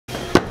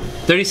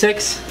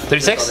36?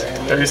 36?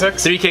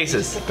 36? 3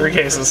 cases. 3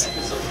 cases.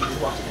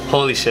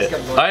 Holy shit.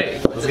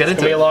 Alright, let's get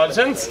into it. A lot of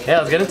tins. Yeah,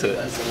 let's get into it.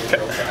 Okay.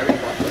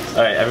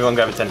 Alright, everyone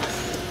grab a tin.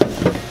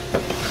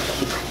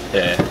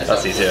 Yeah,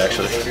 that's easier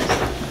actually.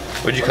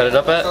 Where'd you cut it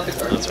up at?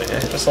 That's right here.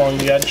 Just along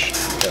the edge.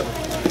 Yep.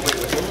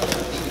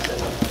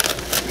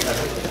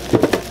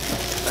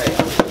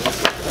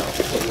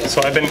 So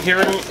what I've been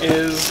hearing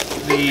is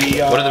the...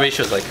 what are the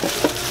ratios like?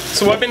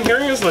 So what I've been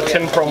hearing is the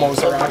tin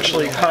promos are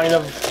actually kind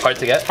of hard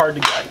to get? Hard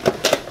to get.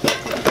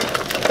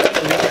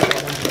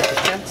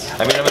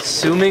 I mean, I'm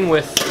assuming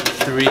with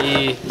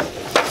 3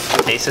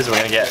 cases we're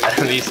gonna get at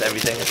least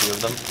everything, a few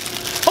of them.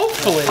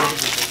 Hopefully.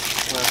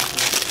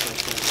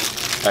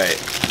 Alright.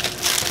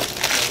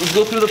 Let's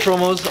go through the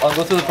promos. I'll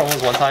go through the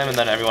promos one time and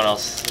then everyone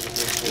else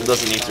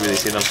doesn't need to really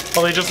see them.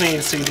 Well, they just need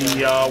to see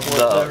the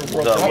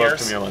world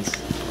premiere ones.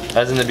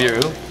 As in the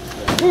Nibiru.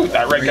 Ooh,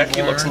 that red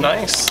Geki looks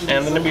nice.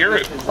 And the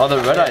Nibiru. Oh, the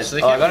red eyes.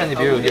 Oh, I got a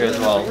Nibiru here as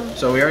well.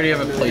 So we already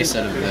have a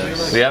playset of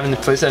this. We have a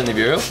playset of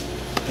Nibiru?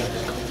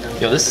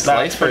 Yo, this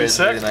slicer is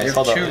really nice.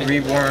 Hold on. 2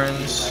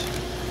 reborns.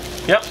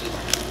 Yep.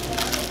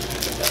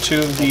 2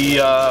 of the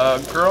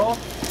girl.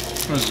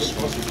 What is this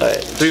one?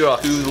 3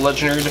 rocks. 2 the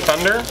legendary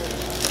defender.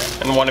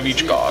 And 1 of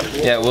each god.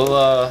 Yeah, we'll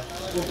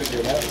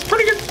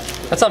pretty good.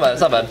 That's not bad,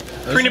 that's not bad.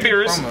 3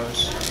 Nibirus.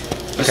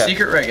 The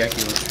secret red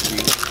Geki looks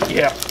pretty.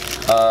 Yeah.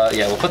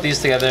 Yeah, we'll put these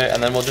together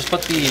and then we'll just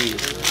put these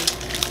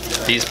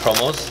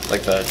promos,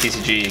 like the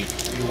TCG,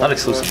 not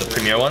exclusive, the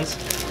premier ones.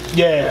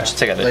 Yeah. Just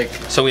together. Like,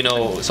 so we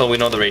know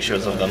the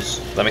ratios of them. Does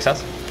that make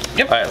sense?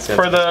 Yep. All right,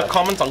 for the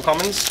commons,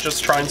 uncommons,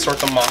 just try and sort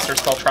them monster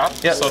spell trap.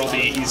 Yep. So it'll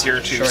be easier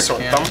to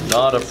sort them.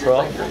 Not a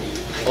problem.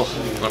 Oh,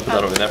 I'm gonna put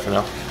that over there for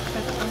now.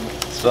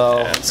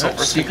 And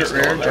silver secret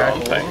rare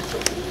dragon thing.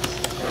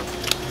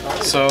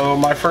 So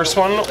my first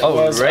one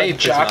was a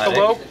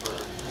Jackalope.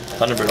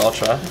 Thunderbird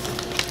Ultra.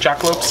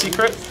 Jackalope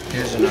secret.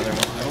 Here's another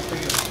one.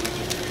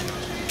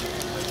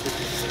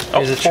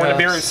 Oh, 4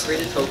 Nibirus.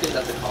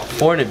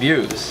 4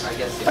 Nibirus.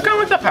 I kind of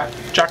like that pack.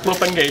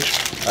 Jackalope engage.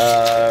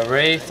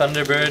 Ray,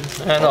 Thunderbird.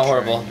 Not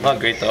horrible. Not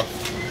great though.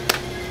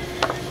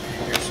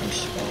 Here's some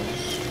spells.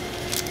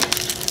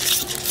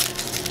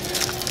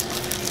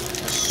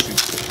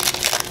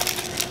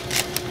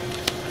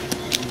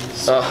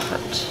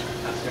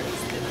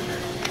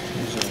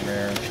 These are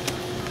rare.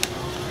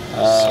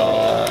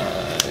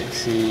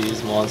 Xyz,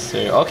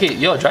 Monster. Okay,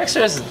 yo,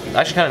 Dragster is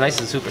actually kind of nice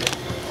and super.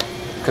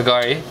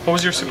 Kagari. What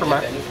was your super,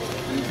 Matt?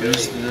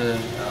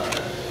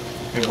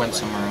 It went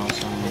somewhere else.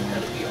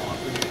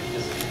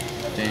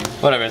 Dang.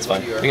 Whatever, it's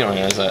fine. We can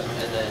organize that.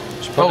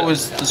 Oh, it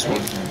was this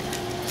one.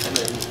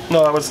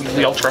 No, that was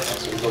the Ultra.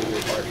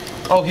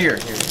 Oh, here.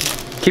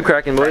 Keep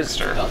cracking, boys.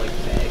 There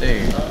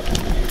you go.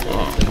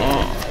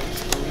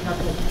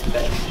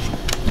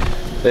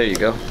 There you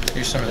go.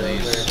 Here's some of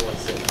these.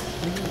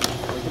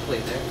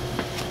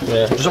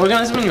 Yeah. Just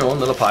organize them in your own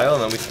little pile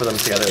and then we can put them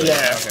together.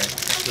 Yeah. Okay.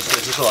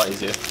 It's just a lot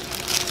easier.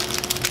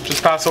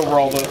 Just pass over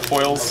all the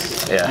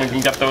foils. Yeah. And we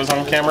can get those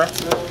on camera.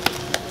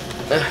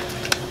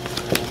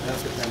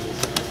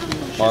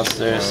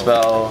 Monster,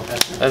 spell.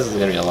 This is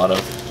gonna be a lot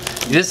of.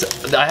 This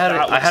I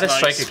had a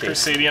striker case.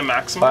 Crusadia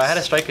Maximus. But I had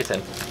a striker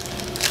tin.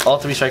 All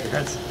 3 striker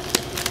cards.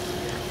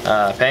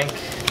 Pank,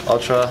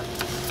 Ultra.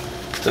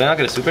 Did I not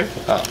get a super?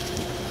 Oh.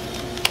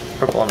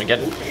 Purple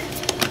Armageddon.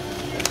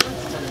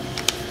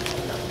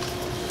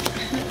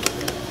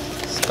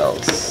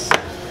 Spells.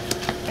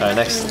 Alright,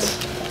 next.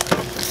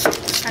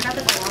 I got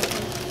the Colossus.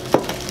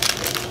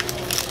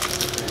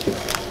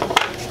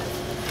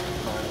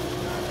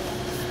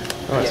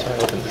 Oh, that's why I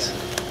opened this.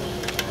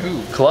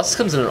 Ooh. Colossus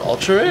comes in an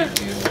ultra rare?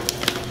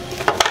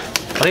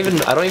 I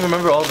don't even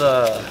remember all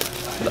the...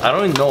 I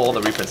don't even know all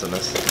the reprints in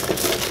this.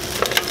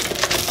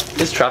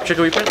 Is Trap Trick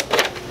a reprint?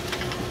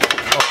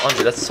 Oh,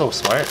 Andre, that's so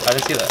smart. I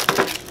didn't see that.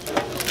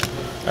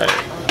 Alright.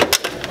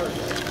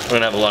 We're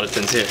gonna have a lot of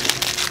tins here.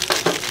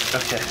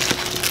 Okay.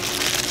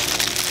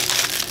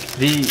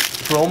 The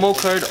promo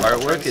card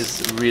artwork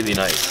is really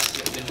nice.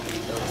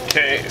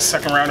 Okay,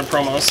 second round of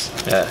promos.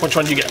 Yeah. Which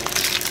one do you get?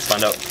 Let's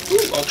find out.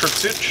 Ooh, Ultra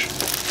Such.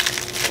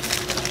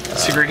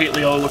 Secret Heat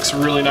Leo looks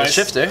really nice.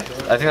 Shifter.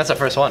 I think that's the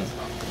first one.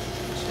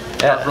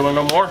 Yeah. Really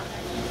no more.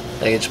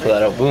 I can just pull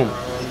that out. Boom.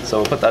 So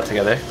we'll put that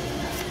together.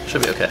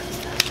 Should be okay.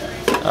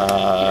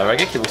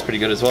 Regeki looks pretty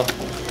good as well.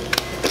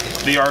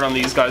 The art on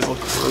these guys look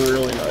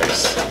really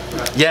nice.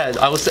 Yeah,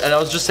 I was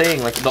just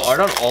saying, like, the art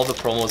on all the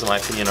promos in my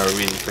opinion are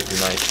really freaking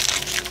nice.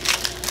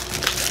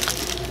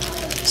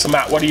 So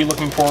Matt, what are you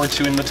looking forward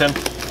to in the tin?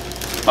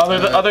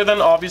 Other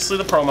than obviously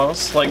the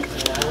promos, like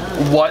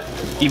what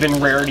even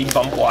rarity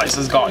bump wise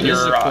has got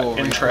your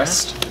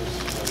interest?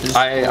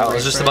 I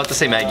was just about to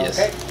say Magius.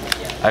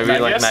 I really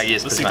like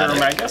Magius. The Secret of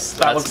Magius?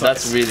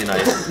 That's really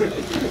nice.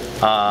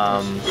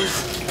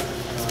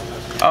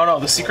 Oh no,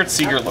 the Secret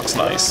Seeger looks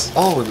nice.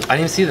 Oh, I didn't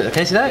even see that.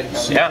 Can I see that?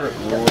 Yeah.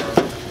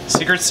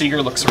 Secret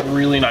Seeker looks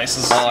really nice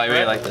as a Oh, secret. I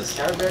really like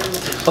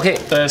this. Okay,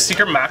 The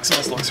Secret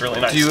Maximus looks really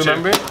nice. do you too.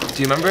 remember?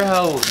 Do you remember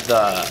how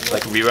the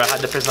Rira had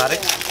the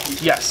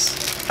prismatics? Yes.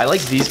 I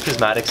like these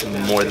prismatics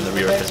more than the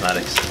Rira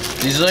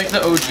prismatics. These are like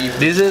the OG.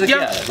 These are the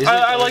Yeah, these are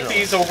I the like original.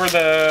 these over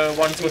the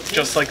ones with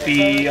just like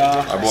the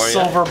Arborea.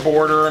 silver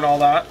border and all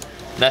that.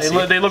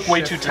 Nessie. They look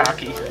way too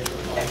tacky.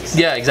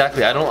 Yeah,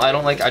 exactly. I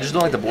just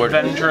don't like the board.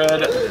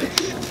 Vendred,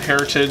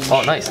 Heritage.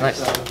 Oh, nice.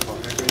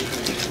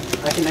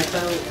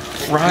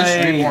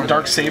 Right,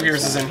 Dark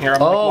Saviors is in here.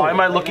 I'm like, why am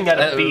I looking at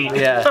a bead?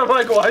 yeah. I'm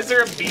like, why is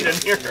there a bead in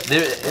here?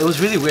 It was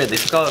really weird. They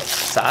took out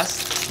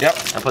SAS Yep.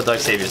 and put Dark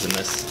Saviors in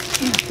this,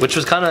 which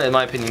was kind of, in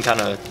my opinion,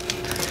 kind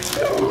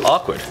of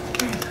awkward.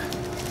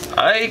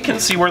 I can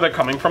see where they're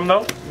coming from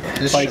though,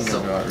 This Like- should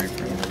got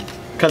reprinted.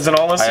 because in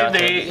all I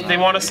honesty, they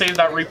want to save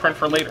that reprint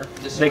for later.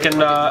 They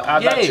can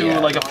add that to Yeah.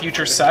 like a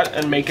future set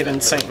and make it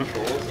insane.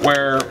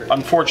 Where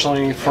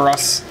unfortunately for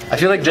us, I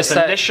feel like just this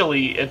set,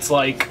 initially it's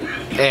like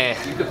eh.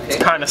 it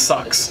kind of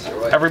sucks.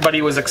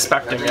 Everybody was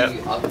expecting it,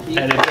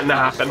 and it didn't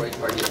happen.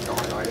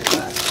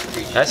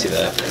 I see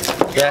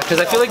that. Yeah, because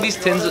I feel like these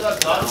tins. I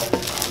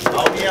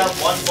only have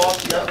one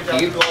box left. We have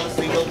to go on a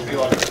single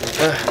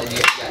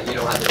pre-order.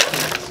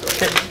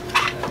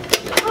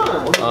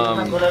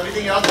 But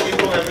everything else came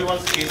from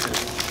everyone's cases.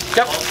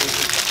 Yep.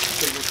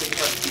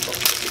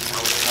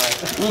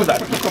 Ooh,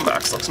 that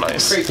Ecomax looks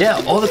nice.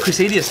 Yeah, all the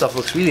Crusadia stuff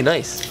looks really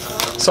nice.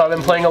 So I've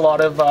been playing a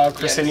lot of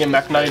Crusadia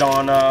Mech Knight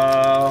on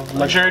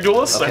Legendary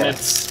Duelists, and Okay.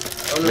 it's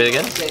Really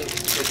good?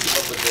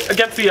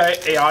 against the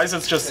AIs.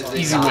 It's just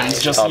easy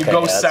wins. Just you Okay, go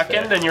yeah, that's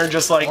second, fair. and you're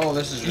just like, Oh,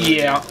 this is really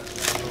yeah,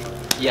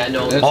 Yeah,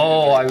 no. That's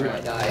Oh,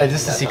 is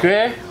this the secret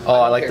air? Oh,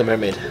 I like the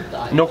mermaid.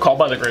 no Call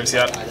by the Graves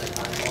yet.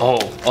 Oh,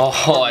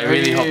 I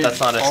really hope that's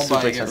not a All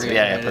super by expensive. get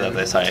Yeah, rid put of that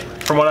there. Sorry.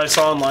 From what I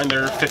saw online,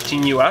 they're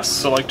 15 US,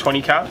 so like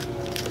 20 cap.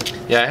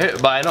 Yeah,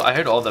 I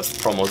heard all the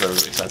promos are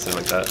really expensive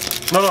like that.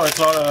 No, it's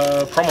not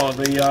a promo.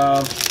 The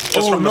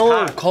just from the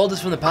pack. Call this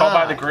from the pack. Call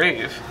by the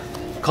Grave.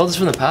 Call this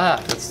from the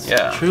pack. That's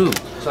Yeah. true.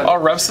 Oh,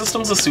 Rev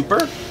System's a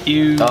super.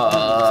 You.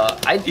 I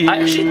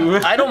actually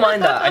I don't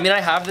mind that. I mean, I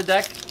have the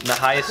deck, the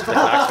highest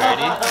max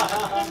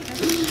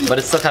rarity, but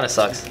it still kind of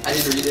sucks. I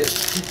didn't read it.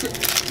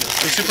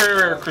 The super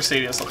rare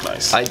Crusadius look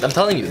nice. I'm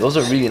telling you, those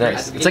are really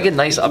nice. It's like a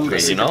nice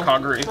upgrade, you know?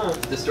 Kagari.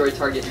 Destroy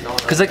target.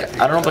 Because like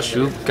I don't know about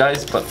you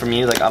guys, but for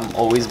me, like I'm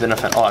always been a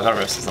fan. Oh, I got a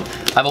Rev System.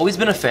 I've always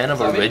been a fan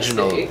of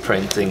original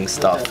printing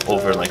stuff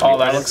over like Oh,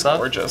 that reprinted looks stuff.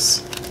 gorgeous.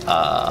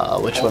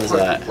 Which one is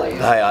that?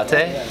 Hayate.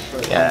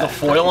 The Yeah.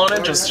 foil on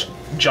it just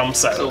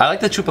jumps out. I like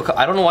the Chupacabra.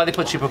 I don't know why they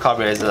put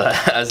Chupacabra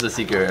as the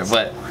seeker,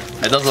 but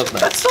it does look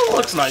That nice. still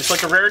looks nice,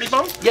 like a rarity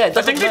bump. Yeah, it does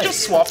I think look they nice.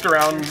 just swapped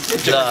around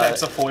different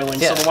types of foiling.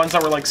 yeah. So the ones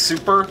that were like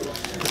super,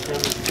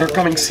 they're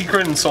coming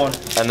secret and so on.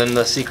 And then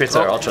the secrets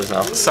are ultras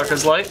now.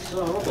 Sucker's Light,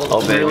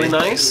 Oh baby. really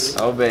nice.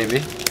 Oh baby.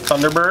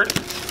 Thunderbird,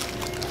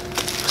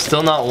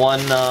 Still not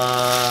one.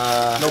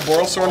 no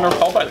Boral Sword nor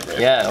Call by the Grave.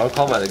 Yeah, or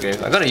Call by the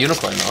Grave. I got a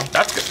unicorn though.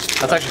 That's good.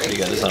 That's actually pretty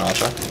good. This is an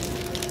ultra.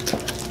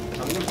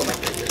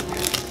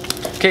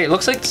 Okay, it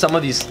looks like some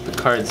of these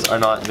cards are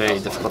not very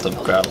difficult to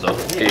grab though.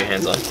 Get your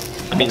hands on.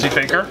 I mean,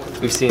 Multi-Faker,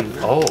 we've seen.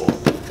 Oh,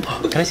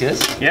 can I see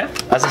this? yeah.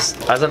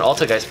 As an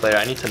Altergeist player,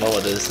 I need to know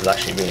whether this is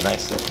actually really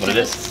nice. What it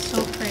is.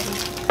 So pretty.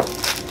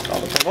 All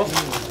the purple.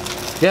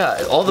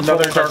 Yeah, all the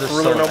Another promo Dark cards are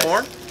Ruler so no nice.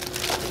 more.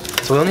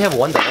 So we only have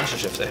one dimension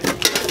shift there.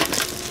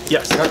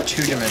 Yes. I got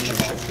 2 dimension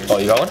shifters. Oh,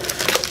 you got one?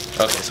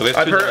 Okay, so we have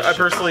two I dimension shifts.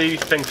 personally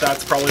think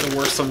that's probably the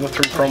worst of the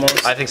 3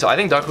 promos. I think so. I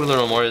think Dark Ruler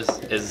No More is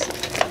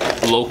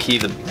low key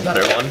the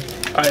better one.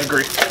 I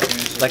agree.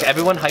 Like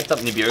everyone hyped up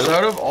Nibiru. So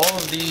out of all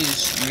of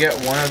these, you get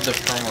one of the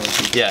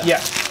promos. Yeah.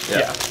 Yeah. Yeah.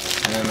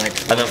 Yeah. And then like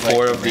And then like,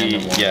 four of the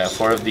random ones.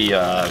 four of the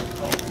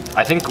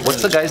I think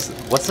what's the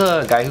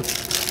guy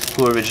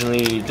who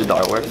originally did the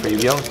artwork for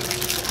Yu-Gi-Oh?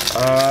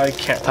 I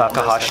can't.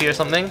 Takahashi or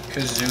something?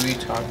 Kazooie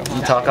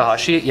Takahashi.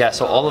 Takahashi? Yeah,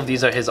 so all of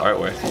these are his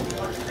artwork.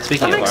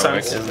 Speaking That of makes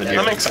artwork, sense. is That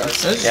Nibiru. makes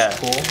sense. This is Yeah.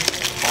 cool.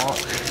 Oh.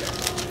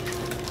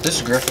 This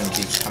Griffin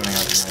keeps coming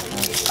up in my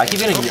phone. I keep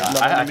getting I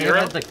think I Nibiru?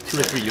 had like 2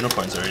 or 3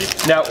 unicorns already.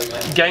 Now,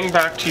 getting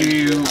back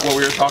to what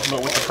we were talking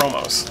about with the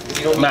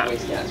promos, Matt,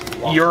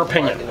 your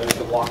opinion,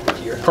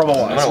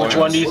 promo-wise, which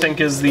one do you think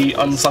is the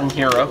unsung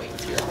hero?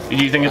 Do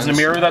you think it's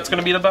Namiru that's going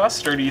to be the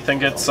best, or do you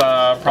think it's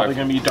probably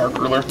going to be Dark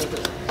Ruler?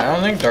 I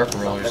don't think Dark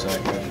Ruler's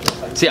that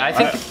good. See,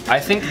 I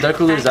think Dark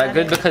Ruler is that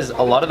good because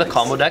a lot of the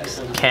combo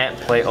decks can't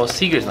play. Oh,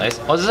 Seeger's nice.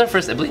 Oh, is this our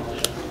first Ibli?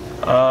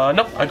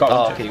 No, I got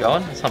Oh, one. okay, you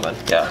got one? It's not bad.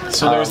 Yeah,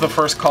 so there was the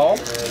first call.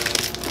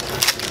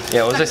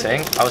 Yeah, what was I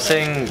saying? I was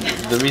saying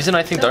the reason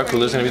I think Dark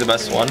Ruler is going to be the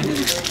best one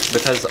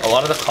because a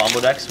lot of the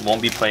combo decks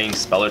won't be playing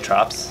spell or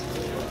traps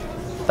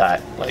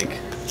that like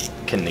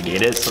can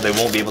negate it, so they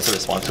won't be able to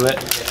respond to it.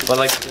 But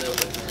like,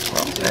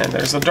 And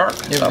there's the Dark.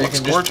 Yeah, that but they looks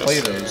can just gorgeous. play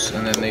those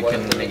and then they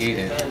can negate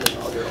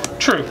it.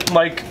 True.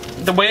 Like,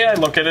 the way I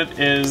look at it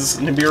is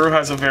Nibiru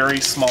has a very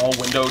small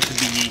window to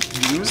be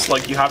used.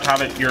 Like, you have to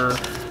have it your turn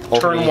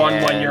Opening one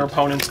when hand. your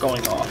opponent's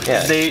going off.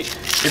 Yeah.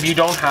 If you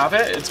don't have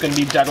it, it's going to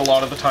be dead a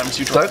lot of the times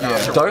you draw.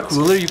 Dark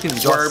ruler, you can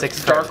draw Where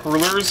 6 dark cards.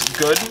 ruler's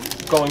good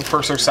going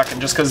first or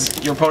second, just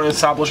because your opponent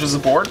establishes a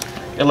board,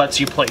 it lets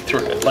you play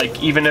through it.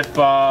 Like even if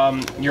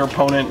your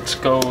opponent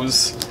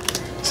goes,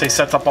 say,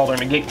 sets up all their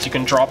negates, you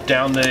can drop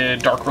down the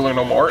dark ruler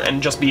no more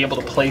and just be able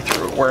to play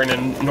through it. Where in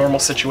a normal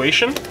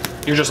situation,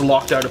 you're just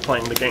locked out of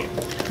playing the game.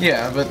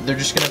 Yeah, but they're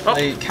just gonna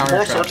play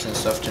counter traps and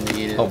stuff to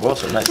negate it. Oh,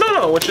 worlds are nice.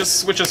 No, which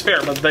is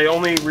fair, but the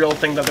only real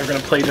thing that they're going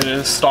to play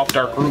to stop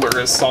Dark Ruler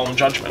is Solemn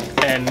Judgment,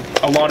 and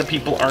a lot of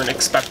people aren't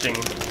expecting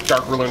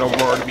Dark Ruler no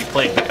more to be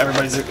played.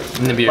 Everybody's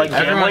Nibiru. like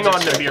gambling on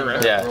expecting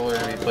Nibiru. Yeah. Dark Ruler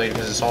to be played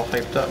because it's all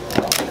hyped up.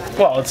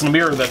 Well, it's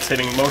Nibiru that's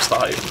hitting most of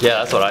the hype. Yeah,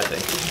 that's what I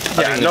think.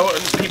 Yeah, no,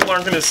 people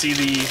aren't going to see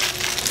the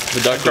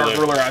Dark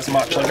Ruler as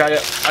much. Like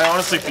I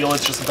honestly feel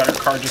it's just a better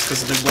card just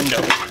because of the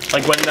window.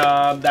 Like when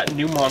that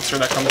new monster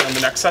that comes in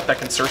the next set that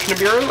can search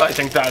Nibiru, I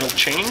think that'll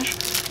change.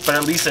 But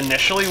at least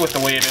initially, with the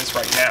way it is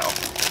right now,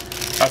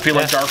 I feel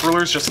like Dark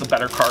Ruler is just the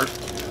better card.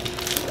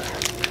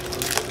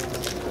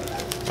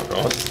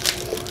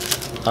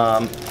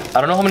 I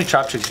don't know how many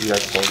trap tricks you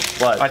guys pulled,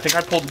 but I think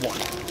I pulled one.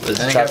 there's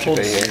I a think I trap trick pulled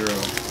right here.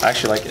 0. I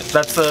actually like it.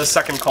 That's the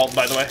second called,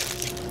 by the way.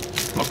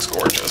 Looks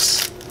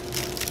gorgeous.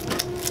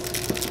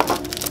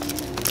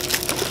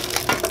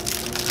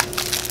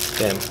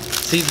 Damn.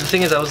 See, the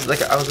thing is, I was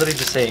literally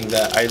just saying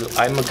that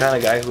I'm the kind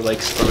of guy who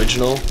likes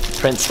original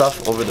print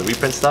stuff over the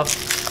reprint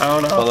stuff. I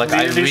don't know. But like,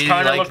 I These really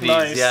kinda like look these.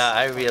 nice. Yeah,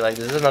 I really like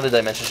this. This is another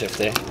dimension shift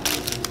there.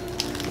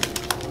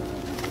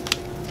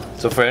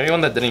 So for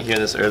anyone that didn't hear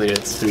this earlier,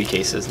 it's 3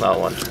 cases, not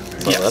 1.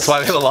 So Yes. that's why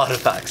we have a lot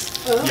of packs.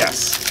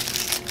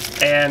 Yes.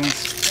 And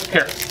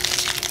here.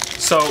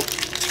 So,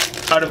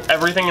 out of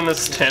everything in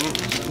this tin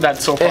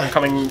that's so far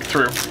coming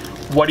through,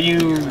 what do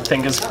you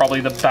think is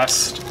probably the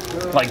best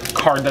like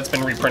card that's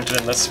been reprinted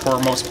in this for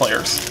most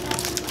players?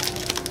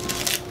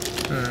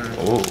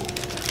 Ooh.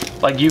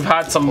 Like you've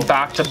had some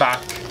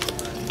back-to-back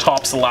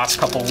tops the last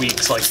couple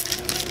weeks. Like,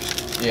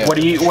 Yeah, what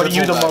are you the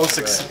triple most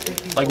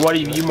back-to-back. like? What are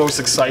you most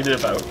excited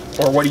about,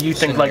 or what do you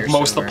think It's in like here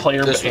most of the somewhere.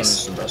 player This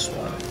base? one's the best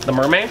one. The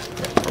mermaid,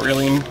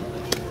 really?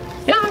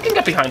 Yeah, I can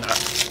get behind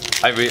that.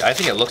 I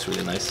think it looks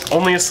really nice.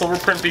 Only a silver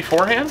print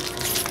beforehand.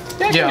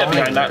 Yeah, I can get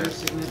behind that.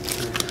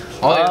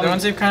 All the other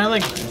ones they've kind of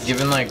like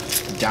given like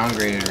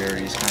downgraded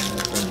rarities, kind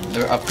of. And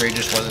their upgrade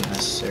just wasn't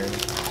necessary.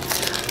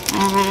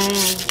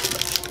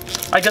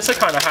 I guess I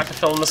kind of had to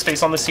fill in the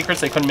space on the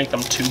secrets. They couldn't make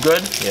them too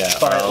good. Yeah,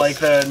 But like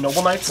the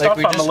Noble Knight stuff, Like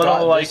we I'm just a little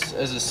got like. this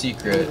as a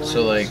secret,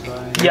 so like. Yeah, we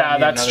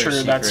need that's another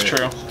true. That's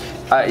secret. true.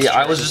 Yeah,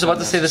 I was just about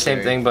to say the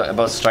same thing, but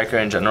about Striker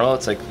in general.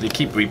 It's like they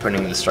keep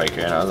reprinting the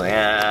Striker, and I was like,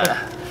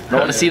 don't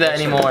want to see that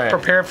anymore.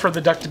 Prepare for the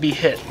duck to be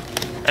hit.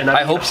 And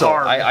I hope so.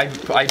 hard. I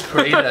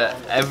pray to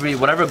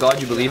whatever god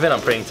you believe in,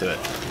 I'm praying to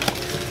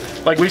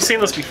it. Like we've seen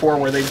this before,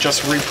 where they've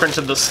just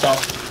reprinted the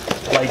stuff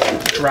like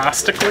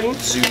drastically.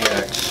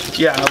 Zodiacs.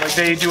 Yeah, like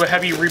they do a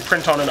heavy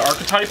reprint on an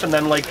archetype, and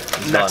then like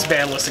next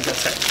ban list it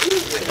gets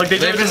hit. Like they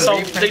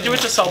do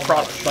it to sell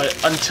product, but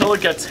until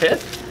it gets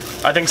hit,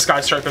 I think Sky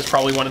Striker is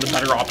probably one of the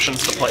better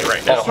options to play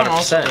right now. This one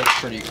also 100%. looks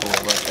pretty cool,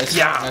 but it's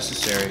not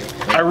necessary.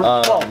 Like,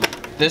 well,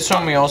 this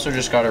one we also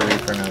just got a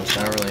reprint of, so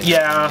I don't really.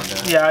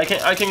 yeah, I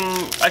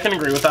can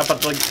agree with that,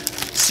 but like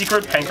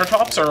secret Panker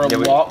tops are a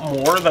lot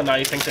more than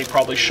I think they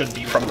probably should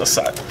be from the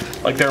set.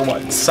 Like they're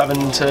what,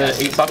 $7 to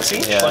 $8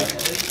 each? Yeah.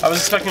 Like I was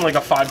expecting like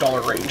a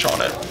 $5 range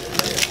on it.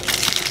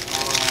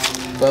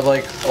 But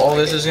like all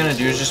this is gonna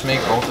do is just make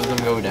both of them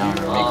go down,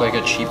 or make like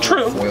a cheaper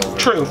foil version.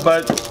 True,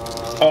 but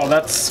oh,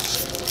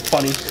 that's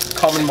funny.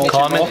 Common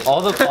multi-roll.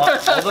 All the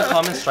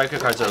common Striker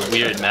cards are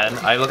weird, man.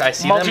 I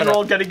see them and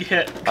Multi-roll getting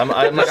hit. I'm like,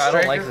 I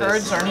don't like Striker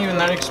cards this. aren't even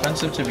that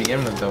expensive to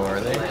begin with, though, are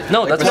they?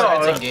 No, Like, that's not.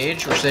 besides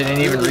Engage, which they didn't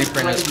even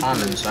reprint as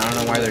common, so I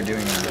don't know why they're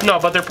doing that. No,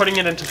 but they're putting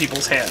it into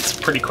people's hands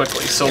pretty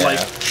quickly. So Yeah. like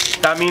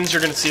that means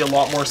you're going to see a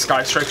lot more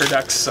Sky Striker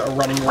decks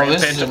running Oh,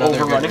 this is rampant, another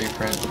good overrunning.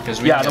 reprint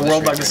because we Yeah, didn't the get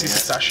World Striker Legacy yet.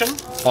 Succession.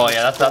 Oh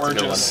yeah, that's a good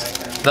Gorgeous.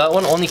 one. That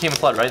one only came in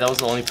Flood, right? That was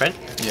the only print.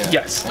 Yeah.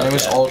 Yes. And it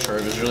was Ultra.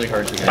 It was really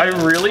hard to get. I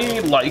really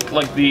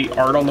like the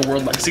art on the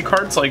World Legacy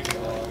cards. Like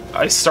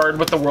I started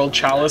with the World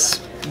Chalice,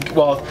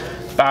 well,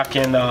 back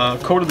in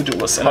Code of the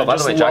Duelist, and Oh, I by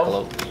just the way,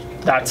 love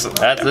this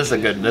is a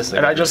good.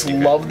 and I just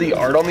love the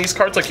art on these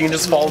cards. Like you can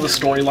just follow the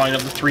storyline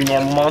of the 3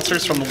 normal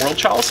monsters from the World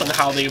Chalice and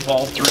how they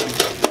evolved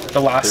through the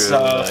last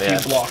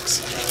few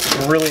blocks.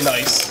 Really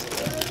nice.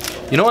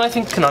 You know what I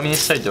think Konami needs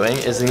to start doing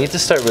is they need to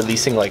start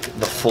releasing like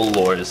the full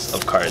lores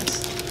of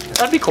cards.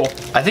 That'd be cool.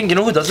 I think you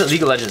know who does it?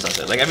 League of Legends does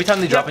it. Like every time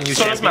they drop a new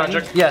so does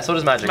champion. Magic. Yeah, so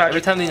does Magic. Magic. Every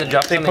time they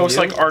drop They something post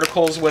new, like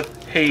articles with,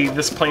 "Hey,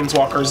 this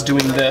Planeswalker is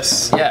doing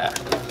this." yeah.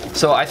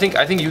 So I think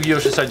Yu-Gi-Oh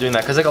should start doing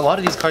that because like a lot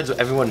of these cards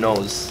everyone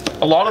knows.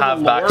 A lot of have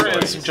the lore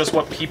backstories. is just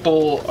what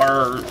people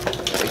are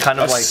Kind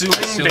of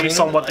assuming based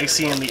on what they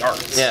see in the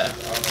arts. Yeah.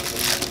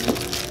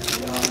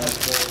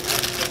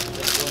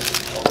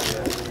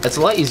 It's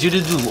a lot easier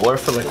to do lore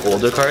for like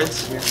older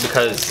cards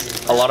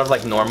because a lot of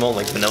like normal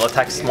like vanilla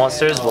text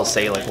monsters will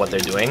say like what they're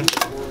doing.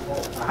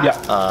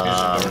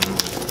 Yeah.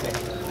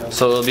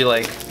 So it'll be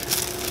like,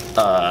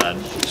 I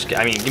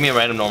mean, give me a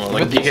random normal.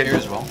 Like With these here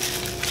as well.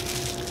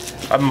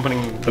 I've been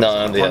putting.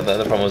 No, the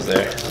other promo's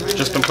there.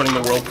 Just been putting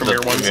the world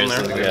premiere ones in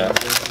there. Yeah.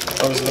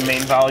 Those are the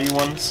main value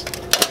ones.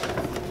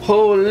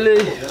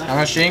 Holy. How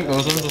much do you think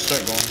those ones will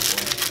start going for?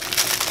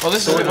 Oh,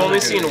 this So is we've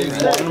only seen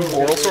one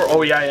Boral Sword.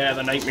 Oh yeah,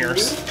 the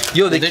Nightmares.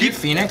 Yo, they keep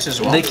Phoenix as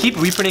well. They keep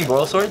reprinting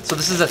Boral Sword, so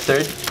this is a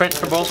third print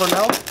for Boral Sword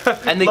now,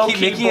 and they keep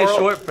making a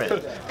short print.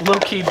 Low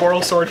key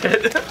Boral Sword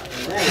hit.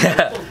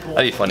 That'd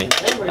be funny.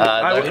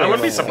 I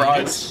wouldn't be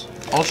surprised.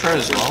 Ultra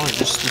as well, or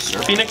just the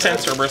Cerberus? Phoenix and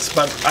Cerberus,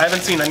 but I haven't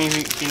seen any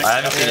Phoenix. I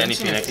haven't seen any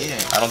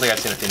Phoenix. I don't think I've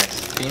seen a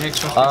Phoenix.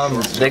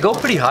 Phoenix. They go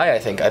pretty high, I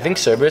think. I think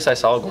Cerberus I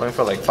saw going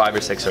for like 5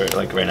 or 6 or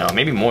like right now,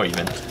 maybe more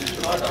even.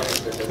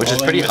 Which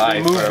is pretty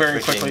high. They move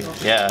very quickly.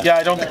 Yeah. Yeah,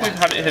 I don't think we've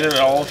had it hit at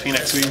all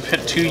Phoenix. We've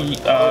hit 2.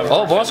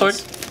 Oh, Boral Sword.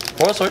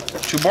 Boral Sword.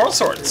 2 Boral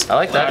Swords. I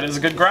like that. That is a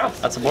good grab.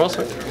 That's a Boral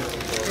Sword.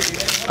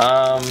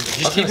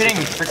 Just keep hitting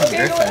freaking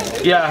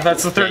Griffin. Yeah,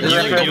 that's the third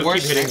Yeah, Griffin. the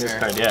worst hitting thing this there.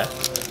 card, yeah.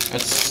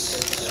 That's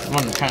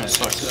one kind of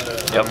sucks.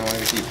 I don't know why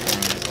we keep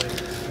playing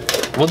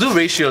it. We'll do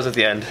ratios at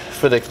the end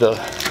for like the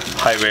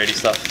high rarity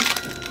stuff.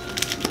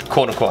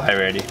 Quote unquote high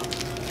rarity.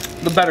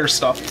 The better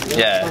stuff.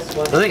 Yeah.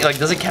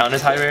 Does it count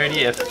as high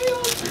rarity if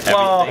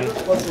everything?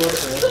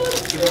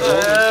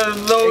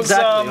 Those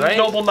Exactly, right?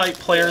 Noble Knight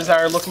players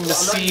are looking to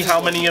see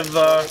how many of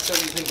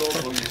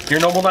your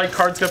Noble Knight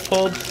cards get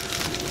pulled.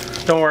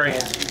 Don't worry,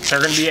 they're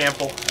going to be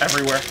ample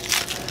everywhere.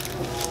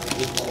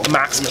 The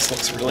Maximus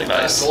looks really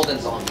nice. Golden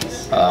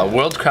zombies.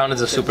 World Crown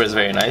as a super is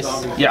very nice.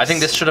 Yes. I think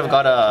this should have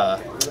got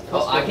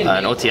Oh, I can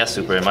an OTS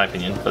super in my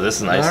opinion, but this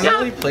is No nice. one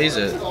really plays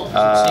it.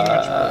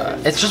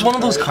 It's just one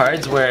of those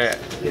cards where,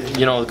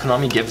 you know,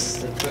 Konami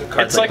gives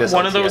cards It's like this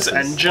one of those OTSs.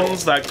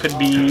 engines that could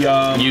be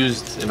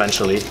used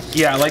eventually.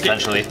 yeah, like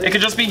Eventually. it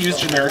could just be used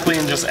generically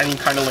in just any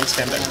kind of link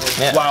spam deck.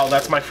 Yeah. Wow,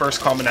 that's my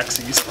first common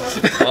XEs.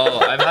 Oh,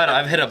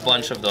 I've hit a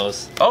bunch of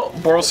those. Oh,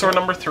 Boral Sword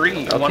number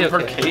 3, one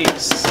per okay.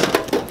 case.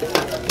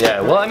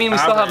 Yeah, well, I mean, we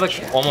still have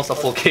Average. like almost a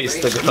full case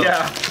to go.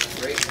 Yeah.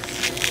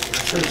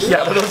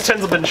 Yeah, but those 10s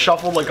have been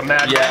shuffled like a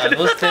madman. Yeah,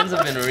 those tins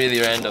have been really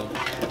random.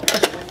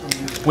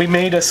 We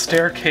made a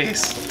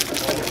staircase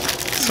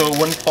so it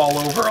wouldn't fall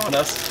over on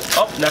us.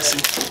 Oh, Nessie.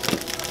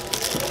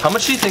 How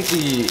much do you think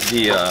the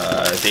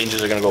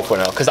dangers are gonna go for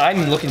now? Because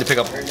I'm looking to pick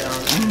up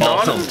all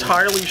Not of them.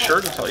 entirely sure,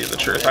 to tell you the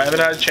truth. I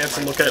haven't had a chance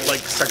to look at like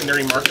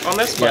secondary market on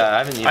this, but Yeah, I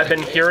haven't either. I've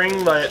been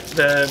hearing that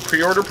the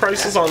pre-order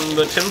prices on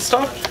the tin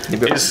stuff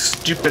Nibiru. is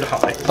stupid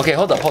high. Okay,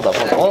 hold up.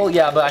 Oh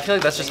yeah, but I feel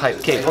like that's just hype.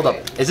 Okay, hold up.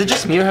 Is it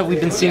just me or have we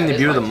been seeing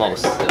Nibiru the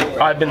most?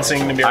 I've been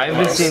seeing Nibiru. I've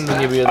been seeing the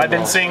Nibiru the I've been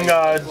most. seeing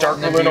Dark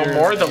Ruler No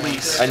More the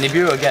least. And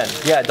Nibiru again.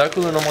 Yeah, Dark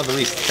Ruler no more the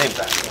least. Same.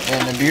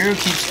 And Nibiru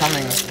keeps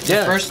coming.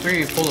 Yeah. The first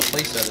 3 pull a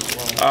playset as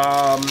well.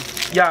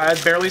 Yeah,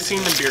 I've barely seen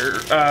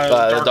Nibiru.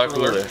 Dark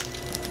Ruler.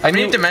 I How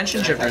many mean,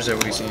 dimension shifters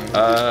have we seen?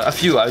 a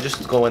few. I was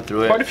just going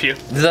through it. Quite a few.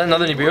 Is that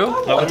another Nibiru?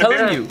 I'm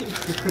telling you.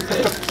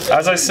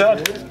 As I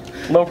said,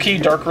 low key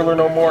Dark Ruler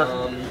No More,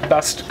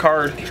 best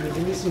card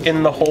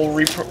in the whole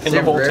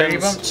Rarity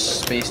tins. bump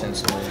Space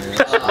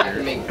Insulator. I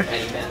can make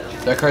any mana.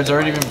 That card's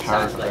already been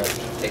power correct.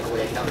 Take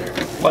away a counter.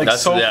 Like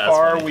That's- so yeah, that's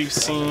far, funny. we've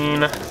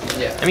seen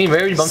I mean,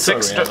 rarity bumps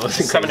are 6, rare. It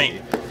wasn't 7,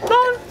 crazy. 8.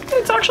 No,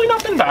 it's actually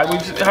not been bad.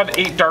 We've had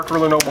 8 Dark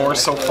Ruler No More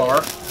so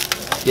far.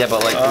 Yeah,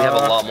 but like we have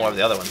a lot more of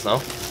the other ones, no?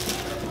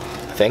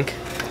 I think.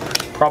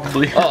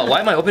 Probably. Oh, why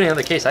am I opening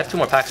another case? I have 2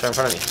 more packs right in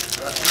front of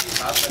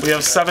me. We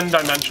have 7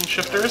 dimension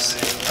shifters,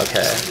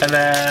 Okay. and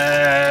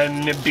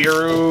then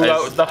Nibiru That's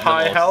out the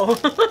high the hell.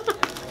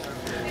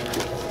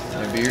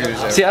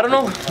 Nibiru's out. See, I don't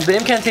know. The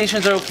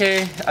incantations are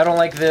okay. I don't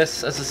like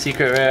this as a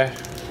secret rare.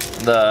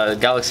 The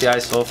Galaxy Eye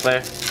Soul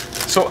Flare.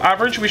 So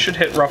average, we should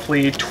hit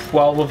roughly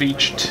 12 of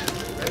each.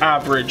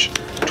 Average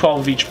 12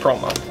 of each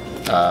promo.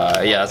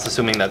 Yeah, that's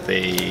assuming that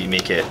they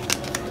make it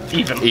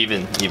Even.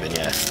 even,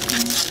 yeah.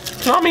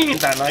 I mean,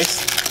 ain't that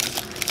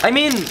nice. I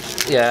mean,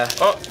 yeah.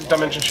 Oh,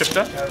 dimension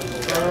shifter.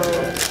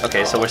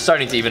 Okay, so we're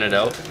starting to even it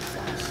out.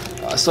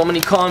 So many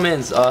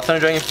commons. Thunder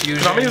Dragon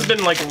Fusion. Konami has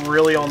been like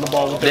really on the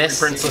ball with the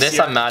reprints this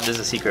year. I'm mad there's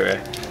a secret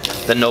rare.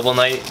 The Noble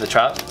Knight, the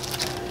Trap.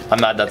 I'm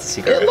mad that's a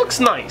secret It rare. looks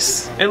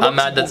nice. It looks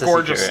mad that's a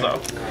gorgeous secret,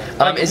 though.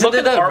 right? Like, Isn't look there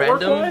at that artwork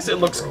random? wise, it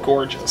looks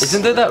gorgeous.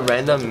 Isn't there that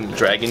random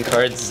dragon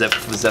card, Zip,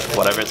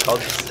 whatever it's called?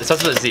 It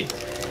starts with a Z.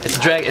 It's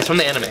a drag. It's from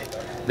the anime.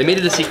 They made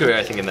it a secret rare,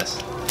 I think, in this,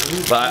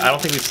 but I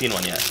don't think we've seen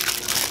one yet,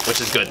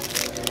 which is good.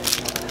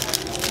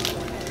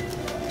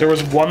 There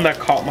was one that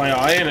caught my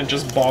eye and it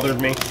just bothered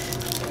me.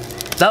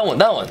 That one.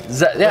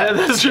 Yeah.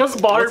 This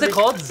just bothered What's it me.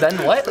 called? Zen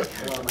what?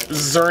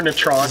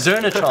 Zernatron.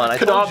 Zernatron. I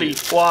told you.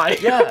 Konami, why?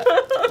 Yeah.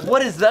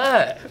 What is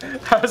that?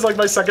 That was like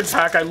my second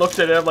pack. I looked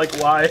at it, I'm like,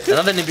 why?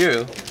 Another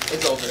Nibiru.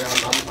 It's over.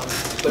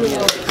 I'm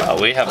putting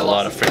it We have a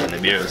lot of freaking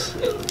Nibirus.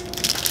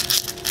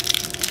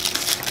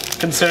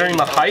 Considering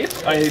the hype,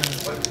 I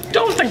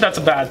don't think that's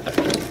a bad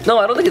thing. No,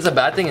 I don't think it's a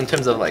bad thing in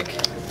terms of like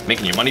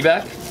making your money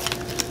back.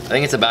 I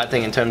think it's a bad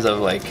thing in terms of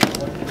like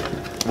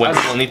when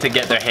people need to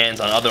get their hands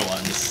on other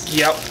ones.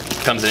 Yep,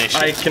 Becomes an issue.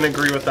 I can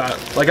agree with that.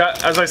 Like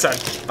as I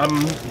said,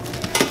 I'm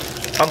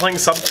I'm playing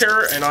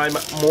Subterror, and I'm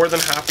more than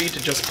happy to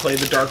just play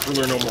the Dark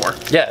Ruler no more.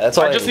 Yeah, that's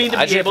all I just need to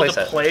be able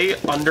to play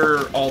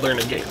under all their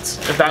negates.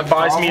 If that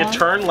buys me a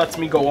turn, lets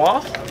me go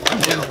off.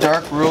 With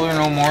Dark Ruler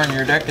no more in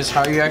your deck is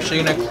how you're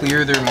actually gonna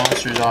clear their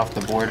monsters off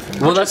the board from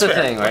them. Well, that's the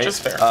thing, right? Which is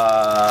fair.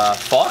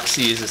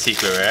 Foxy is a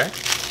secret rare.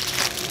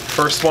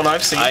 First one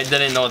I've seen. I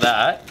didn't know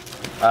that.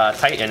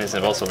 Titan is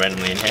also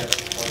randomly in here.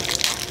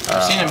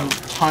 I've seen a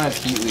ton of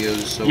Heat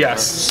Leos so Yes.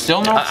 far.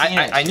 Still no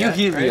Phoenix I knew yet,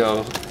 Heat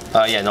Leo.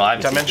 Yeah, no, I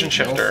haven't Dimension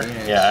seen Shifter.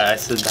 No Yeah, I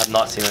still have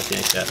not seen a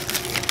Phoenix yet.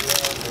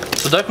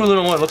 So Dark Ruler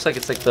no more looks like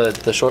it's like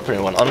the short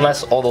print one,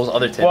 unless all those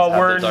other tins Well, have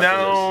we're the Dark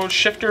now Rulers.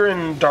 Shifter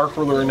and Dark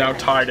Ruler are now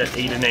tied at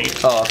 8 and 8,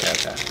 Oh,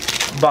 okay.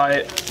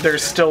 but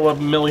there's still a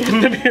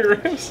million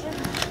Nibiru's.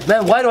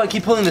 Man, why do I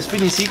keep pulling this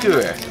freaking secret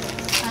rare?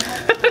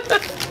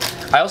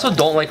 I also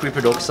don't like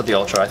Reproducus of the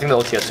Ultra. I think the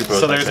Ultra is super.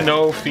 So there's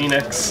no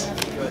Phoenix.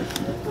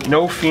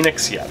 No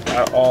Phoenix yet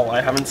at all.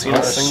 I haven't seen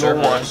a single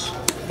one.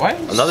 What?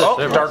 Another Oh,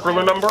 Cerberus. Dark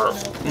Ruler number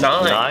 9.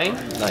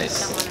 9?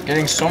 Nice.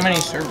 Getting so many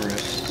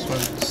Cerberus. This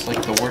one's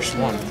like the worst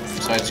one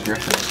besides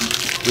Griffin.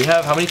 We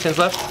have how many tins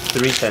left?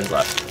 3 tins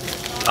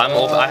left. I'm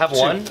open. I have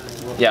 1.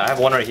 Yeah, I have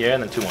 1 right here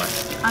and then 2 more.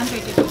 Andre,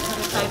 did you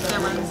prototype the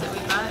ones that we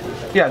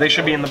got? Yeah, they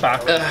should be in the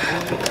back.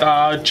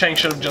 Chang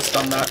should have just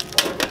done that.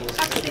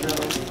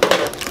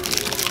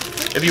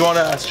 If you want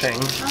to ask Chang.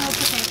 Oh, it's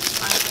okay. It's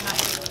fine. They're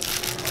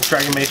not-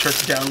 Dragon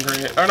Matrix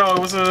downgraded. Oh no, it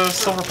was a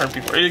silver print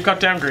before. It got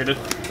downgraded.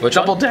 Which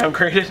Double one?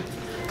 downgraded.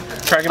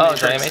 Dragon Oh, Matrix.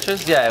 Dragon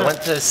Matrix? Yeah, it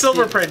went to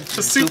Silver print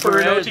to super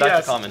rare, and back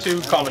OTS to common.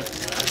 to common.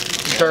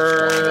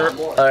 Derp.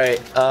 Alright,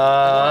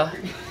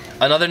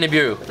 another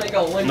Nibiru.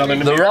 Another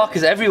The Nibiru. rock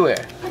is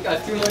everywhere. I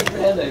got too much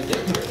red, I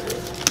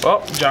think.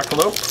 Oh,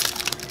 Jackalope.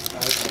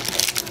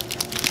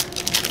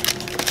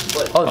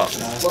 Oh,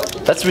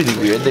 that's really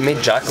weird. They made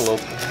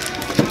Jackalope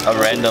a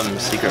random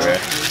secret rare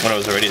when it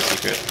was already a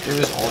secret. It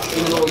was Ultra.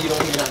 Even though you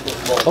don't even have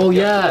to. Oh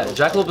yeah,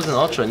 Jackalope was an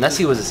Ultra.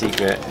 Nessie was a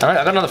secret. And I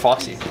got another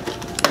Foxy.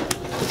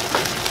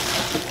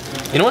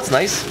 You know what's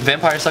nice?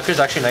 Vampire Sucker is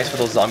actually nice for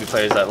those zombie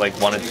players that like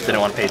didn't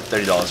want to pay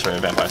 $30 for a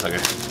Vampire Sucker.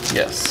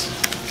 Yes.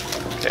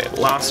 Okay,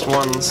 last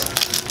ones.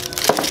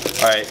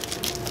 All right,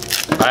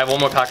 I have one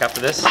more pack after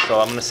this, so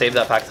I'm gonna save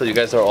that pack till you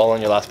guys are all on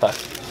your last pack.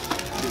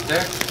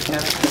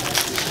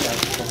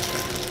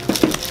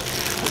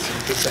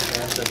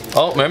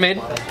 Oh, Mermaid.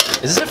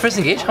 Is this our first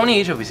engage? How many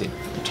engage have we seen?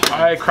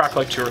 I cracked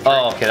like 2 or 3.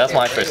 Oh, okay, that's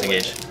my first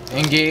engage.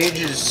 Engage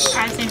is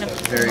I've seen the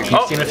very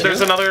Oh, seen a few?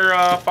 there's another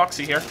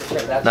Foxy here.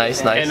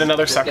 Nice, nice. And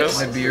another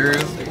Sekis. Nibiru.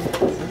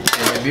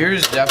 Yeah, Nibiru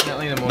is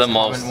definitely the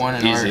most common one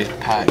in easy. our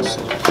packs.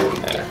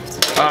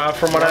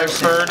 From what I've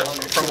heard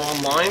from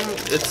online,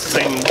 it's the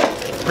same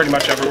pretty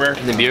much everywhere.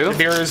 Nibiru?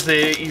 Nibiru is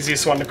the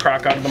easiest one to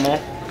crack out of them all.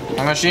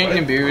 How much do you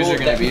think Nibirus are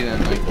gonna be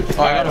then? Like,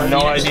 oh, I have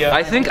no idea.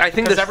 I think Because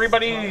there's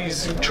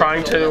everybody's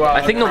trying to.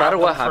 I think no grab matter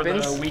what them for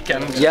happens- the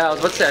weekend. Yeah, I was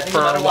about to say, I think For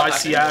no matter what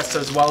YCS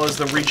as well as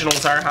the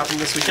regionals that are happening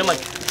this weekend, like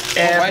YCS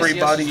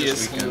everybody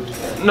is is. this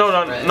weekend. No,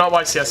 not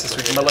YCS this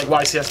weekend, but like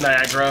YCS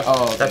Niagara.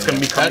 Oh, okay. That's going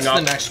to be coming That's up.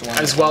 the next one.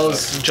 As well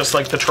as just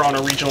like the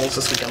Toronto regionals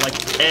this weekend.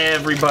 Like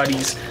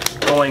everybody's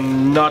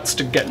going nuts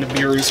to get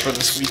Nibiru's for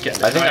this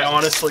weekend. I think I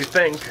honestly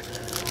think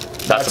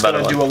that's a better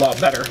going to one. do a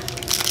lot better.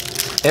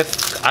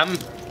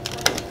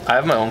 I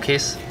have my own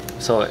case,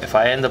 so if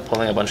I end up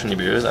pulling a bunch of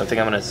Nibirus, I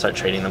think I'm gonna start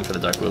trading them for the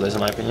Dark Rulers,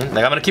 in my opinion.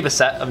 Like I'm gonna keep a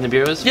set of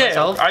Nibirus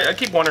myself. I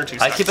keep 1 or 2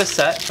 sets. I keep a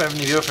set for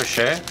Nibiru for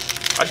sure.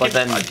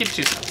 I'd keep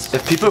 2 sets.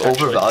 If people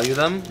Actually. overvalue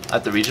them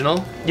at the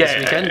regional this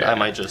weekend, I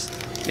might just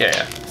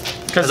Yeah.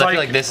 because I feel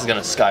like this is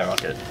gonna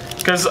skyrocket.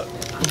 Because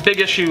big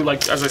issue,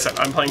 like as I said,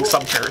 I'm playing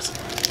Subterrors.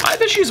 I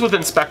have issues with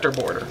Inspector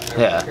Border.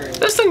 Yeah.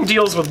 This thing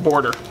deals with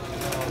Border.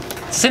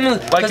 Similar.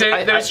 Like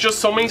there's just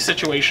so many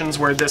situations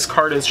where this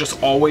card is just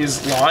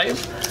always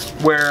live,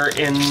 where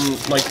in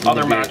like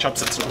other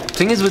matchups it's not.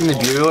 Thing is with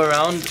Nibiru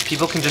around,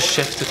 people can just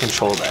shift to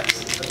control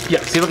decks.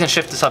 Yes. People can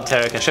shift to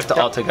Subterra, can shift to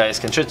Altageist,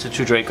 can shift to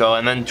 2 Draco,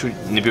 and then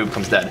Nibiru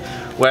becomes dead.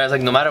 Whereas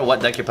like no matter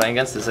what deck you're playing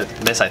against,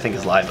 this I think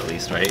is live at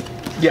least, right?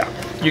 Yeah.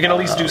 You can at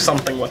least do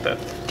something with it.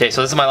 Okay,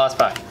 so this is my last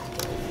pack.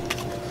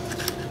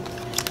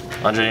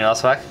 Andre, your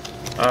last pack?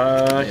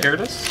 Here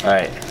it is.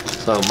 Alright,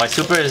 so my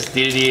super is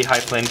DDD High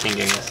Flame King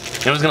Genghis.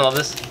 You know who's gonna love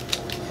this?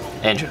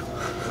 Andrew.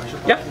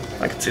 Yeah,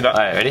 I can see that.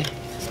 Alright, ready?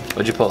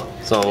 What'd you pull?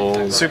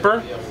 So, Super.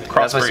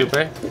 that's my Crossbreed.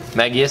 super.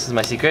 Magius is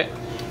my secret.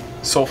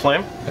 Soul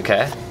Flame.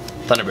 Okay.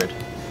 Thunderbird.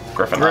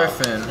 Griffin.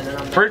 Griffin.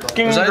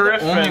 Freaking Was I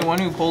Griffin. the only one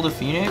who pulled a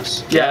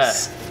Phoenix?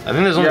 Yes. Yeah. I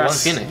think there's only one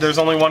Yes, Phoenix. there's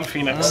only one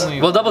Phoenix.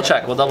 Only We'll double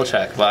check,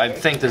 but I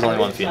think there's only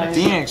one Phoenix.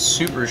 Phoenix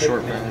super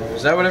short print.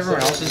 Is that what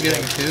everyone else is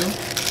getting too?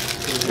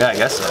 Yeah, I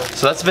guess so.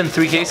 So that's been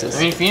 3 cases. I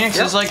mean, Phoenix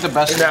is like the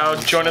best. Now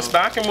join us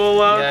back and we'll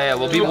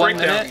We'll be do a 1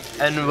 breakdown. minute,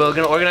 and we're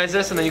gonna organize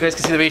this, and then you guys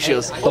can see the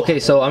ratios. Okay,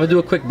 so I'm gonna do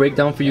a quick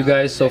breakdown for you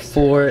guys. So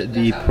for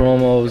the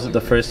promos,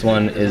 the first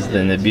one is the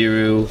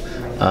Nibiru.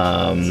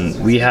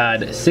 We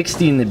had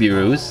 16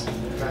 Nibirus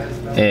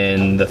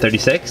in the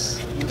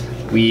 36.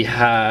 We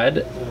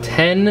had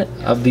 10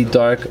 of the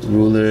Dark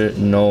Ruler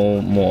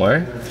No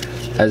More,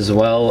 as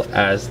well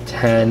as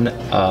 10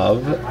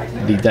 of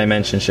the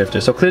Dimension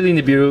Shifter. So clearly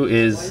Nibiru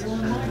is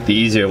the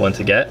easier one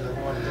to get.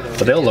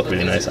 But they all look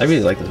really nice. I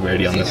really like this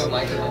rarity on this.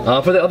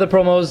 For the other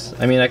promos,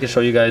 I mean, I can show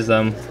you guys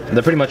them.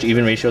 They're pretty much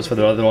even ratios for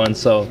the other ones,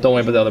 so don't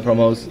worry about the other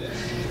promos.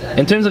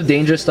 In terms of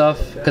danger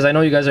stuff, because I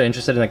know you guys are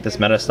interested in like this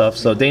meta stuff,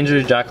 so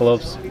danger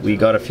jackalopes, we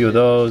got a few of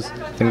those.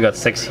 I think we got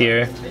 6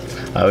 here.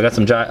 We got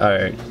some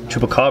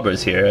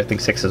chupacabras here, I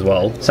think 6 as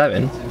well.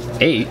 7,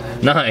 8,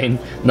 9,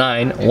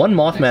 1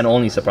 Mothman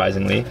only,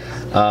 surprisingly.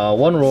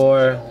 1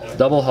 roar,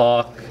 double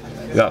hawk.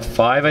 We got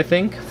 5, I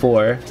think,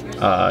 4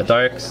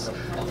 darks.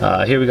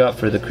 Here we got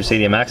for the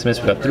Crusadia Maximus,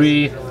 we got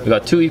 3, we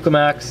got 2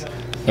 Equamax,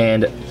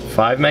 and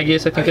 5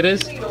 Magius, I think it is.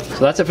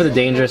 So that's it for the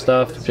danger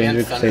stuff,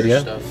 danger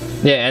Crusadia.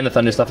 Yeah, and the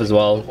thunder stuff as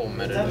well.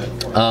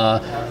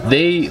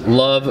 They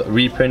love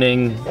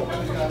reprinting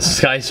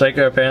Sky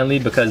Striker apparently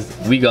because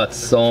we got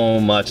so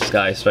much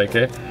Sky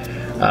Striker.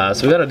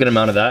 So we got a good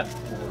amount of that.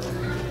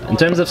 In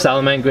terms of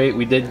Salamangreat,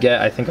 we did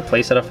get, I think, a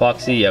playset of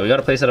Foxy. Yeah, we got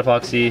a playset of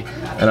Foxy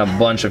and a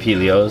bunch of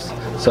Helios.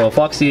 So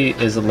Foxy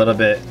is a little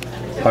bit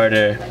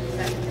harder.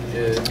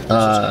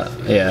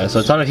 Yeah, so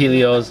a ton of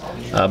Helios,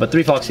 but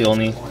 3 Foxy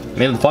only. I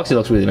mean, the Foxy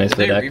looks really nice for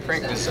the deck. Did they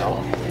reprint Gazelle?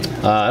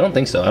 I don't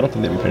think so. I don't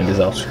think they reprinted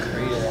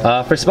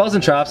Gazelle. For spells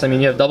and traps, I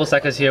mean, you have double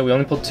Sekkas here. We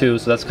only pulled 2,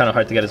 so that's kind of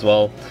hard to get as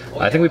well.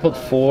 I think we pulled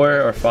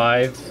 4 or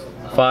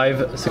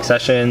 5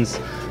 Successions.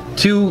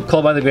 2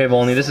 Called by the Grave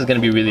only. This is going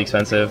to be really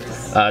expensive.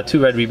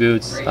 2 red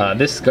reboots.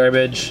 This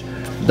garbage.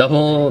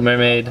 Double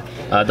Mermaid.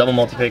 Double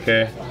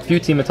Multipicker. A few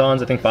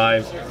Teamatons, I think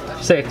 5.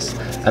 6,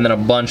 and then a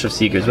bunch of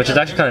Seegers, which is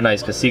actually kind of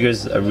nice because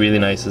Seegers are really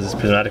nice as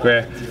prismatic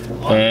rare,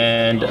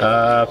 and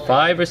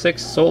 5 or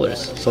 6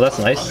 Solars, so that's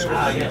nice,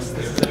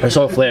 or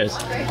Soul Flares.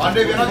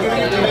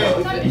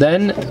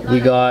 Then we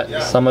got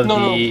some of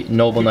the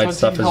Noble Knight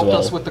stuff as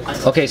well.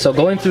 Okay, so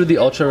going through the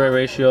ultra rare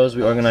ratios,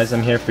 we organized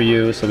them here for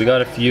you. So we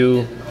got a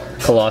few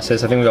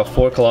Colossus. I think we got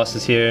 4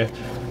 Colossus here.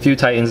 A few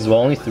Titans as well,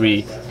 only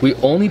 3. We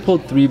only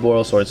pulled 3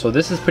 Boral Swords, so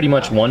this is pretty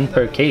much 1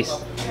 per case.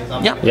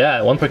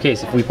 Yeah, 1 per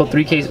case. If we pull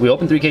 3 cases, we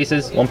open 3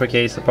 cases, 1 per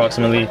case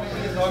approximately.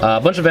 A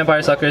bunch of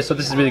Vampire Suckers, so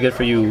this is really good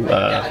for you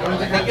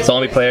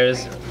zombie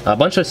players. A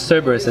bunch of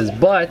Cerberuses,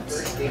 but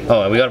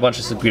oh, we got a bunch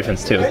of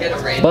Griffins too.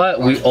 But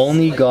we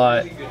only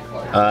got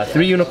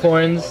 3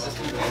 Unicorns.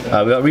 We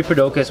got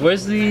Reaperdocus.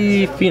 Where's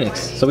the Phoenix?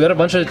 So we got a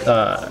bunch of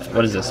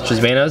what is this?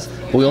 Chisvanas.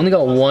 But we only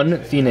got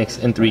 1 Phoenix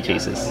in 3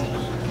 cases.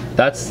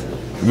 That's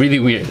really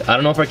weird. I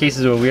don't know if our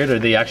cases were weird or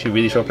they actually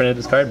really short printed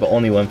this card, but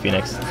only 1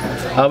 Phoenix.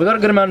 We got a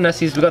good amount of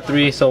Nessies. We got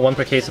 3, so 1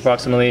 per case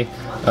approximately.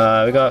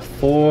 We got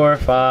 4,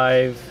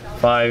 5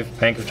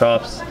 Pancake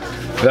Chops.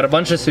 We got a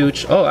bunch of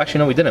Such. Oh, actually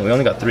no, we didn't. We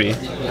only got 3. We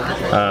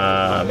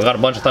got a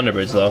bunch of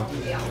Thunderbirds though.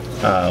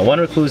 1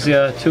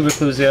 Reclusia, 2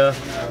 Reclusia,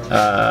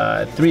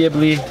 3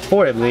 Ibly,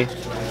 4 Ibly,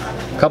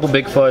 a couple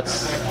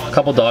Bigfoots, a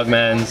couple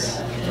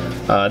Dogmans.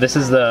 This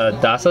is the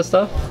Dasa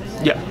stuff.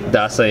 Yeah.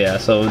 Dasa, yeah.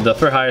 So the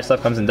for hire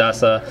stuff comes in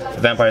Dasa,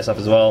 the Vampire stuff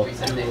as well.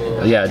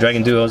 Yeah,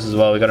 Dragon Duos as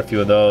well. We got a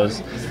few of those.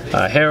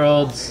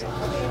 Heralds,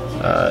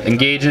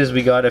 Engages.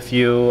 We got a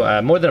few.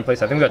 More than a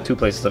place. I think we got 2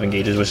 places of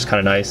Engages, which is kind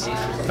of nice.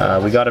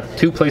 We got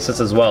 2 places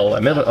as well. A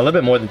little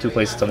bit more than 2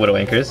 places of Widow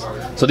Anchors.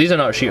 So these are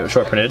not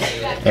short printed.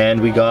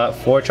 And we got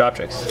 4 Chop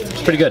Tricks.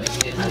 It's pretty good.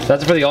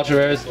 That's it for the ultra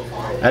rares.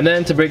 And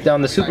then to break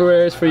down the super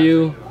rares for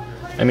you.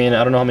 I mean,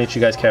 I don't know how much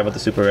you guys care about the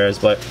super rares,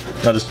 but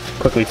I'll just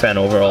quickly fan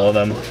over all of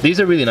them. These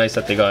are really nice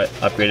that they got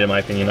upgraded in my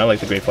opinion. I like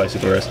the Great Fly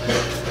super rares.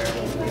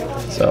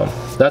 So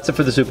that's it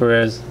for the super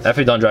rares.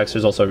 FA Don Dragster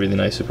is also a really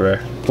nice super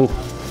rare. Ooh.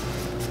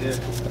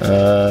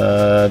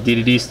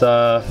 DDD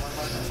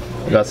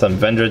stuff. We got some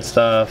Vendred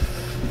stuff.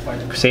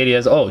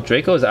 Crusadias. Oh,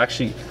 Draco is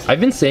actually... I've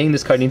been saying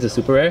this card needs a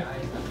super rare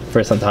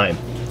for some time.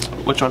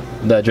 Which one?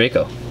 The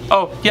Draco.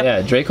 Oh, yeah.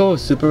 Yeah, Draco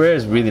super rare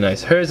is really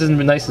nice. Hers is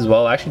nice as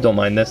well. I actually don't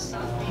mind this.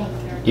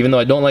 Even though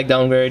I don't like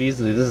down rarities,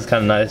 this is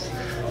kind of nice.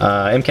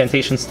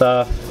 Incantation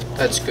stuff.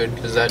 That's good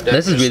because that deck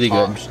this is really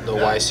good. The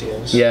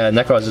YCS. Yeah,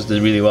 Necros just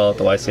did really well at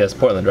the YCS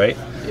Portland, right?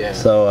 Yeah.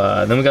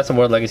 So then we got some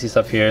more Legacy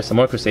stuff here, some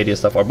more Crusadia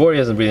stuff. Arborea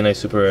is a really nice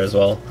super rare as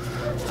well.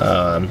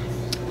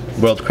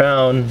 World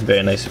Crown,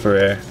 very nice super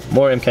rare.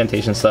 More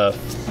Incantation stuff.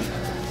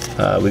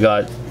 We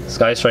got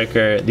Sky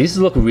Striker. These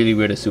look really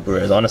weird as super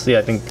rares. Honestly,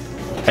 I think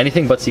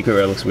anything but secret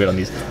rare looks weird on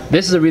these.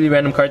 This is a really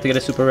random card to get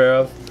a super rare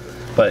of.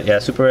 But yeah,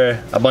 super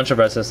rare, a bunch of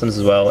red systems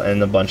as well,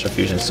 and a bunch of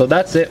fusions. So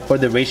that's it for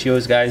the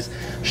ratios, guys.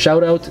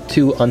 Shout out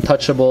to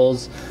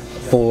Untouchables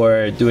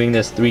for doing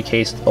this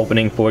 3-case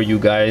opening for you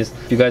guys.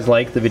 If you guys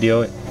like the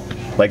video,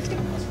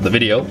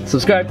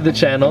 subscribe to the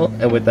channel.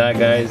 And with that,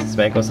 guys,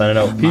 Spanko signing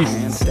out.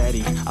 Peace.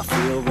 Steady, I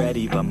feel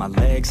ready, but my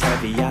legs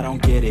heavy, I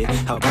don't get it.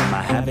 How come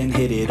I haven't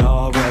hit it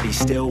already?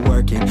 Still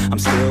working, I'm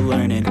still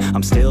learning,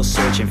 I'm still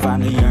searching,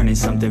 finally earning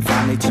something,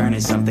 finally turning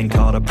something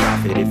called a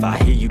profit. If I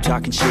hear you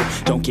talking shit,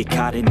 don't get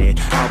caught in it.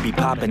 I'll be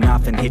popping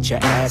off and hit your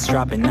ass,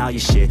 dropping all your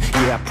shit.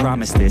 Yeah, I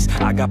promise this,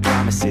 I got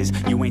promises,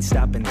 you ain't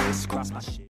stopping this. Cross my shit.